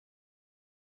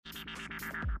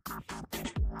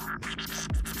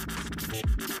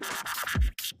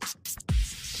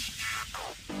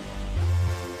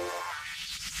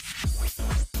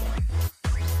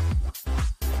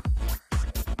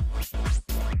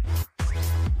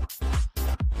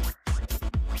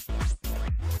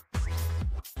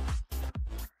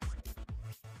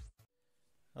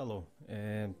Hello,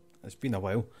 it's been a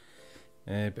while,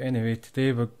 but anyway,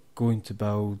 today we're going to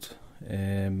build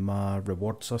my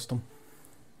reward system.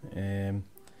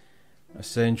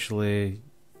 Essentially,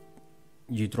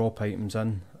 you drop items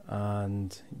in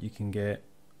and you can get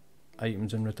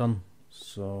items in return.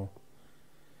 So,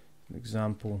 an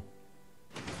example,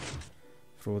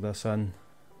 throw this in,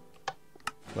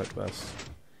 click this,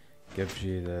 gives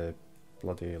you the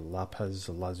bloody lapis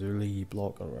lazuli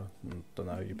block, or I don't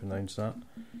know how you pronounce that.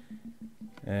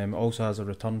 It also has a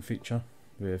return feature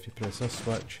where if you press this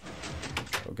switch,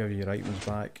 it'll give you your items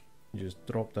back. You just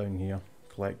drop down here,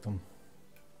 collect them,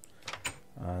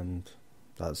 and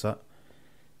that's it.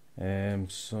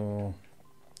 So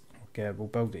okay, we'll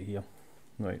build it here.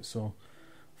 Right, so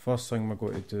first thing we're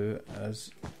going to do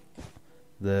is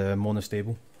the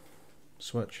monostable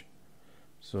switch.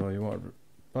 So you want to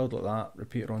build like that,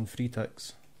 repeater on 3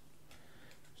 ticks,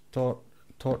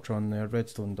 torch on there,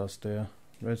 redstone dust there,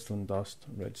 redstone dust,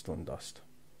 redstone dust.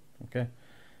 Okay,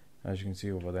 as you can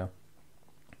see over there.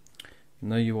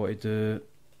 Now you want to do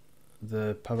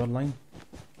the power line.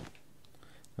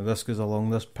 Now this goes along,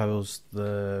 this powers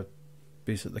the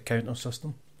counter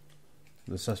system.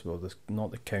 The system, well,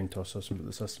 not the counter system, but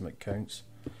the system that counts.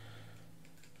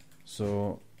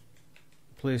 So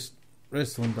place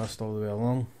redstone dust all the way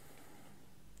along.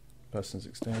 Pistons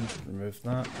extend, remove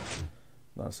that.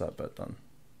 That's that bit done.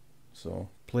 So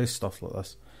place stuff like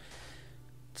this.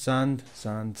 Sand,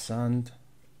 sand, sand,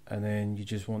 and then you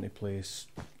just want to place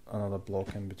another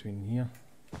block in between here.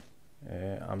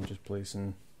 I'm just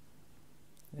placing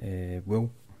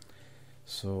wool.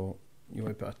 So you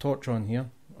want to put a torch on here,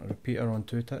 a repeater on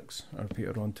 2 ticks, a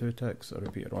repeater on 2 ticks, a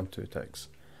repeater on 2 ticks,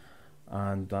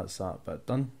 and that's that bit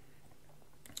done.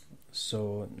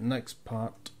 So next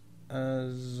part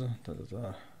is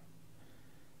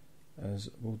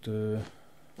we'll do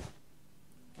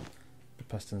the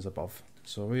pistons above.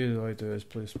 So what I do is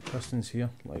place pistons here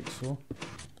like so.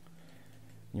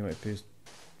 You want to place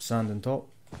sand on top,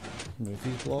 remove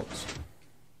these blocks,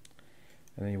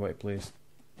 and then you want to place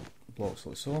blocks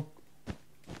like so,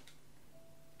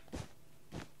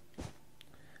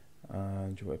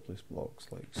 and you want to place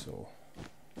blocks like so.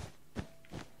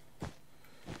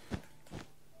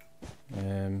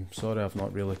 Sorry I've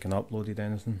not really uploaded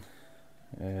anything,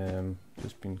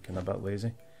 just been a bit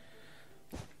lazy,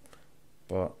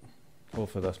 but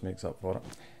hopefully this makes up for it.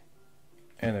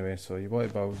 Anyway, so you want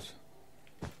to build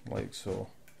like so.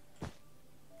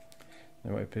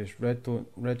 You want to place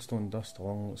redstone dust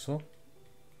along like so.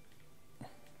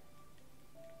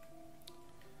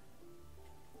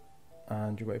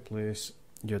 And you want to place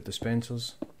your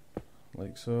dispensers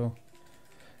like so.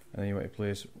 And then you want to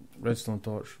place redstone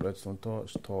torch,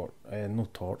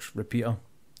 repeater,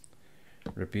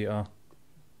 repeater,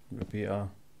 repeater,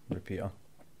 repeater.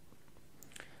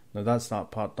 Now that's that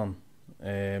part done.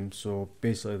 So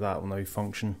basically that will now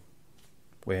function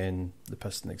when the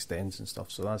piston extends and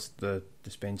stuff. So that's the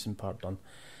dispensing part done.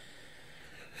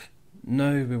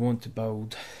 Now we want to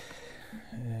build,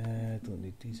 don't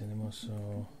need these anymore,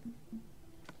 so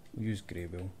we'll use grey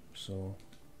wool. So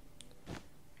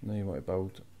now you want to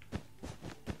build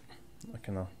a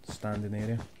kind of standing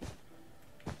area.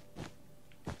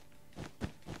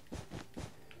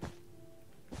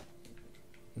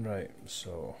 Right,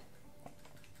 so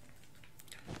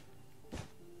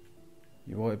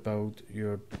you want to build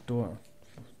your door.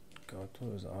 God,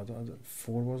 what was that?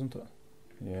 4, wasn't it?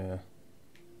 Yeah.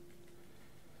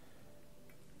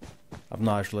 I've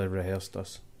not actually rehearsed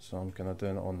this, so I'm kind of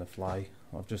doing it on the fly.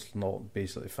 I've just not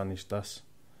basically finished this.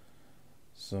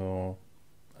 So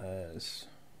that's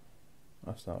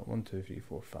that. 1, 2, 3,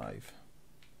 4, 5.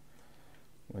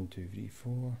 1, 2, 3,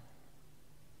 4,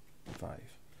 5.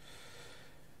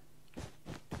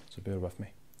 So bear with me.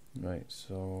 Right,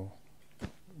 so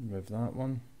remove that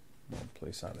one. I'll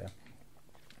place that there.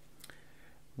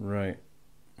 Right.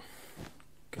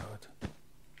 God.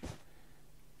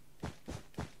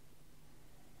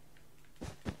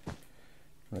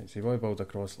 Right, so if I build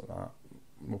across like that,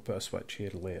 we'll put a switch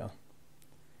here later.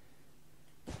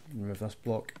 Remove this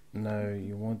block. Now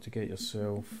you want to get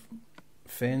yourself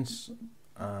fence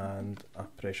and a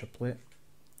pressure plate,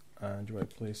 and you want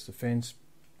to place the fence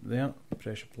there,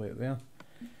 pressure plate there.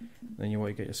 Then you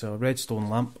want to get yourself a redstone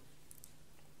lamp,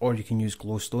 or you can use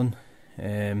glowstone.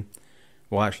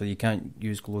 Well, actually, you can't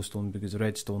use glowstone because the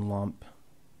redstone lamp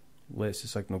lets the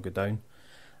signal go down.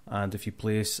 And if you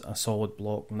place a solid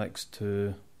block next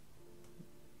to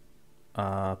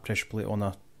a pressure plate on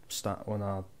a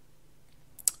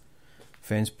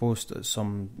fence post,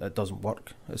 it doesn't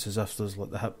work. It's as if there's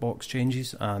like the hitbox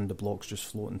changes and the blocks just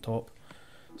float on top.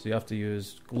 So you have to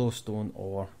use glowstone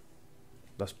or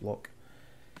this block.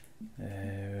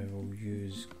 We'll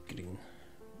use green.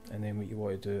 And then what you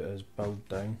want to do is build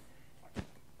down,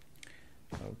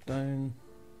 and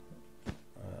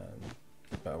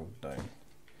build down.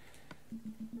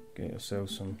 Get yourself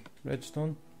some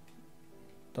redstone,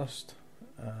 dust,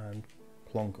 and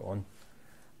plonk it on.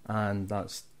 And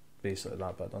that's basically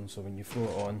that bit done. So when you throw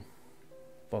it on,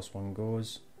 first one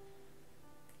goes.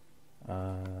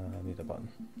 I need a button,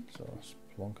 so let's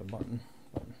plonk a button.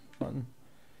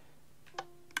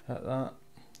 Hit that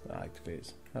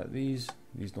activates. Hit these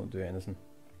don't do anything.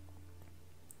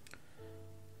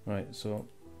 Right, so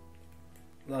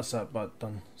that's that bit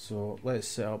done. So let's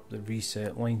set up the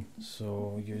reset line.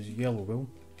 So use yellow wool,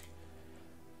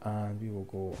 and we will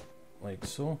go like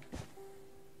so,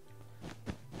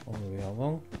 all the way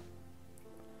along,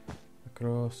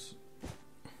 across,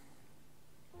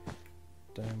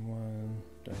 down one,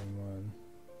 down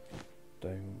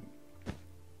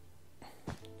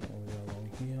all the way along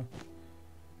here,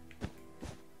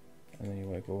 and then you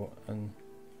want to go and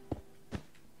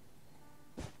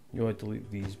you want to delete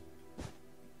these,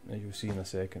 as you'll see in a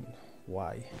second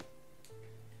why.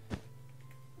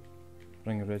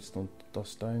 Bring the redstone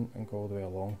dust down and go all the way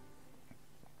along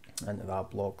into that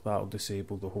block. That'll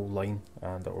disable the whole line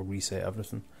and it will reset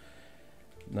everything.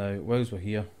 Now whilst we're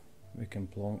here, we can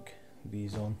plonk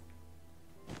these on.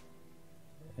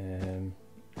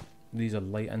 These are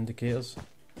light indicators,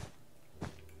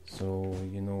 so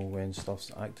you know when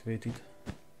stuff's activated.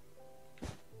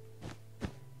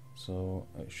 So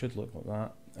it should look like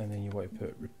that, and then you want to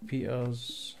put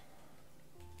repeaters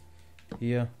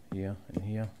here, here, and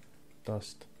here.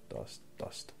 Dust, dust,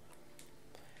 dust.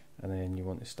 And then you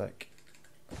want to stick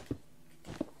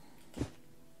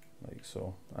like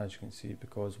so. As you can see,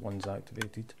 because one's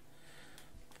activated,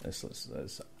 it's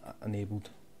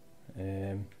enabled.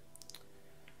 And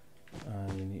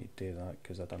you need to do that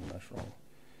because I've done this wrong.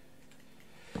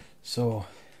 So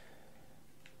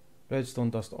redstone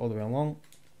dust all the way along.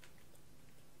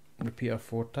 Repeater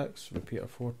 4 ticks, repeater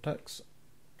 4 ticks.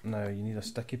 Now you need a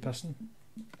sticky piston.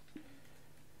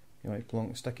 You might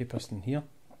plonk a sticky piston here,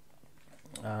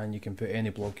 and you can put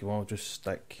any block you want. Just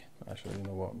stick. Actually, you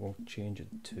know what? We'll change it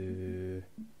to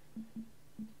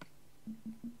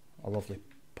a lovely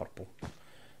purple.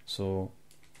 So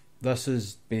this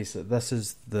is basic. This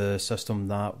is the system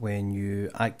that when you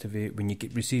activate, when you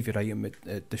receive your item,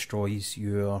 it destroys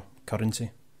your currency.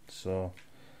 So.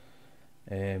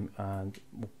 And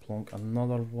we'll plonk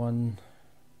another one.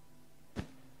 That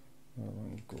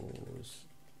one goes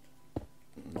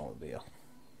not there.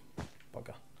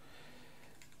 Bugger.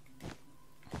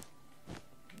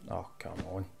 Oh, come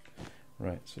on.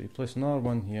 Right, so you place another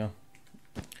one here,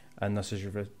 and this is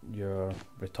your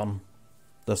return.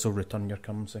 This will return your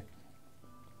currency.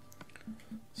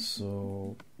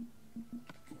 So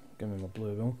give me my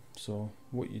blue wheel. So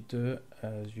what you do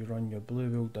is you run your blue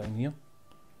wheel down here.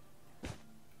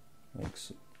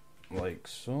 Like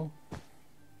so,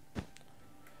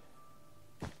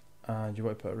 and you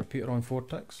want to put a repeater on 4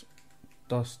 ticks,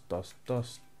 dust, dust,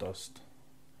 dust, dust,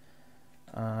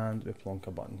 and we plonk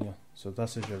a button here. So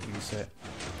this is your reset.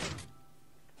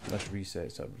 This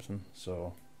resets everything,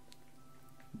 so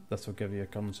this will give you your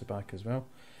currency back as well.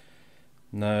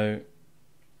 Now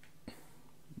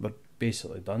we're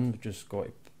basically done. We've just got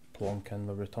to plonk in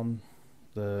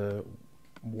the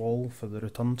wall for the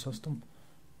return system.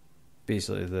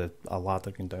 Basically a ladder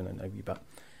going down in a wee bit,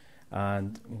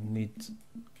 and we'll need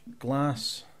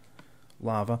glass,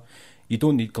 lava. You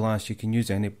don't need glass, you can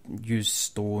use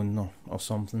stone or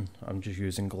something. I'm just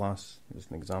using glass as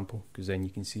an example because then you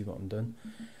can see what I'm doing.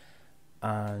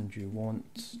 And you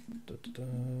want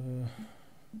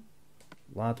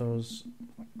ladders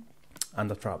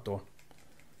and a trapdoor.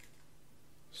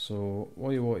 So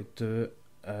what you want to do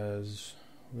is,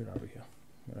 where are we here?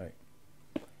 Right.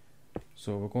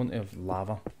 So we're going to have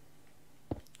lava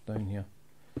down here.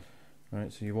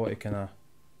 Right, so you want to kind of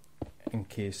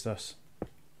encase this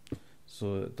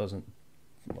so it doesn't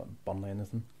burn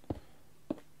anything.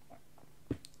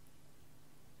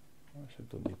 Actually,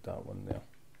 don't need that one there.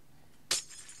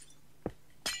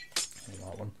 And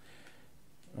that one.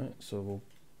 Right, so we'll.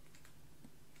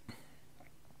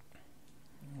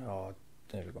 Oh,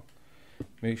 there we go.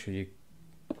 Make sure you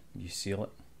seal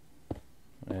it.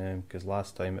 Because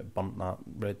last time it burnt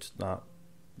that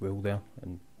wool there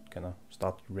and kind of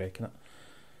started wrecking it.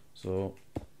 So,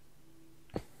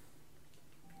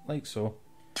 like so,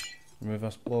 remove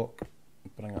this block,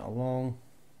 bring it along,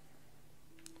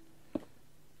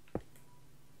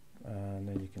 and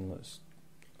then you can I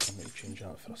might change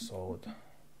that for a solid.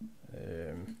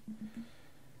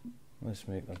 Let's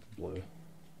make that blue.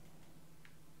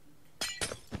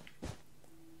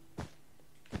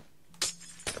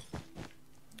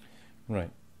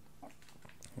 Right,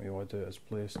 what you want to do is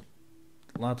place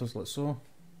ladders like so,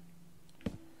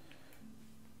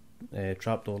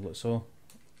 trapdoor like so,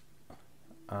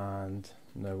 and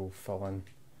now we'll fill in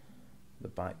the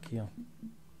back here.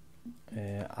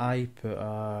 I put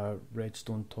a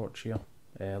redstone torch here,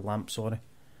 lamp sorry,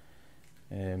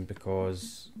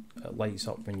 because it lights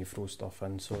up when you throw stuff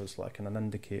in, so it's like an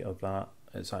indicator that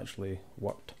it's actually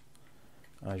worked,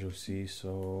 as you'll see.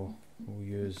 So we'll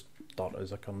use dirt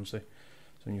as a currency.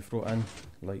 So when you throw it in,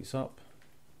 lights up,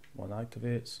 1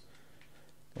 activates,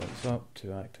 lights up, 2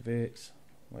 activates,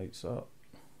 lights up,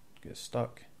 gets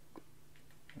stuck.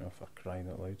 Oh, for crying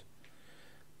out loud.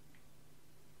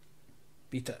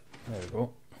 Beat it, there we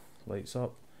go, lights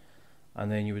up. And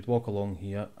then you would walk along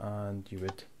here and you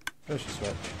would press your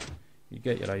switch, you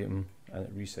get your item and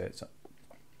it resets it.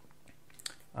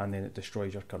 And then it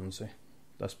destroys your currency.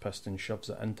 This piston shoves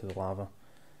it into the lava,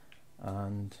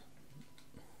 and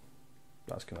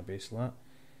that's kind of basically that.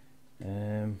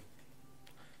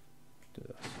 Do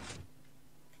this.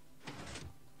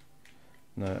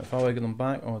 Now if I want to get them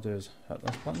back, all I do is hit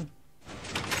this button,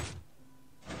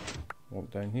 walk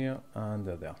down here, and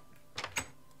they're there.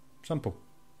 Simple.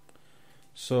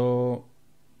 So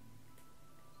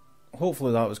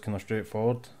hopefully that was kind of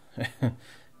straightforward.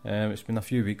 It's been a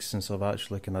few weeks since I've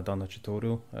actually kind of done a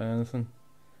tutorial or anything.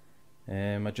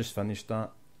 I just finished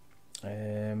that.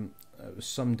 It was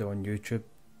somebody on YouTube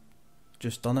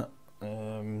just done it.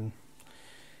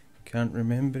 Can't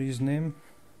remember his name.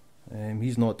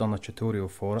 He's not done a tutorial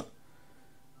for it,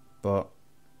 but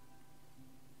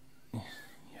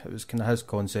it was kind of his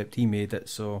concept. He made it,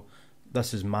 so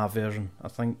this is my version. I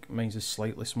think mine's is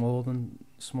slightly smaller than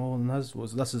his.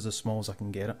 This is as small as I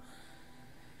can get it.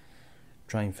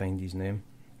 Try and find his name.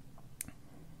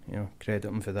 You know, credit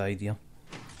him for the idea.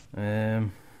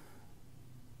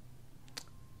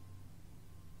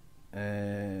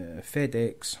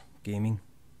 FedEx Gaming.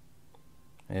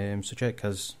 So check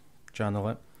his channel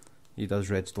out. He does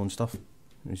redstone stuff.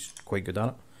 He's quite good at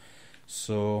it.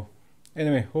 So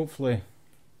anyway, hopefully.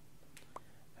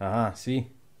 See,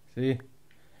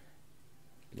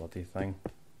 bloody thing.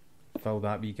 Fill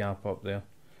that wee gap up there.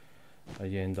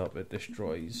 You end up it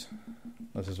destroys.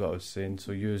 This is what I was saying.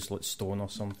 So use like stone or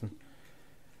something.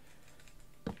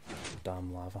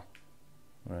 Damn lava.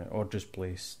 Right, or just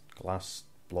place glass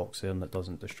blocks there and it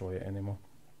doesn't destroy it anymore.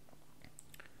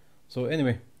 So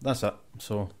anyway, that's it.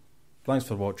 So thanks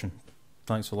for watching.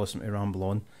 Thanks for listening to Ramble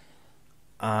On.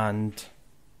 And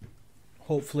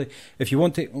hopefully, if you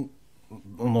want to,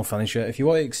 I'll not finish it. If you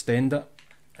want to extend it,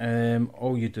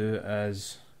 all you do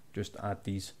is just add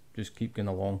these. Just keep going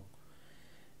along.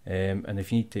 And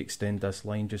if you need to extend this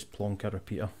line, just plonk a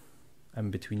repeater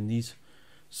in between these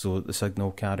so that the signal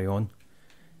will carry on.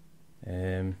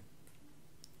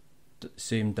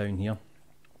 Same down here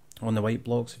on the white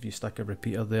blocks. If you stick a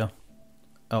repeater there,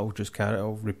 it'll just carry.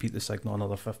 It'll repeat the signal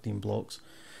another 15 blocks.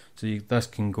 So this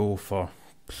can go for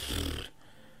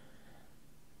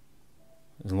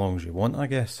as long as you want, I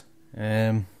guess.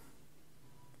 You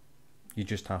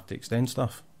just have to extend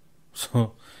stuff.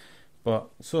 So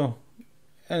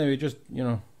anyway, just, you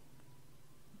know,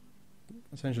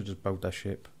 essentially just build this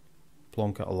shape,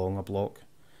 plonk it along a block,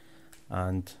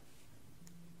 and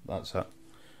that's it.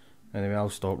 Anyway, I'll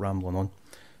stop rambling on.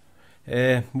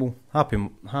 Well,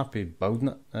 happy building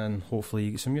it, and hopefully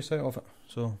you get some use out of it.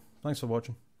 So thanks for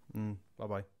watching, and bye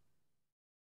bye.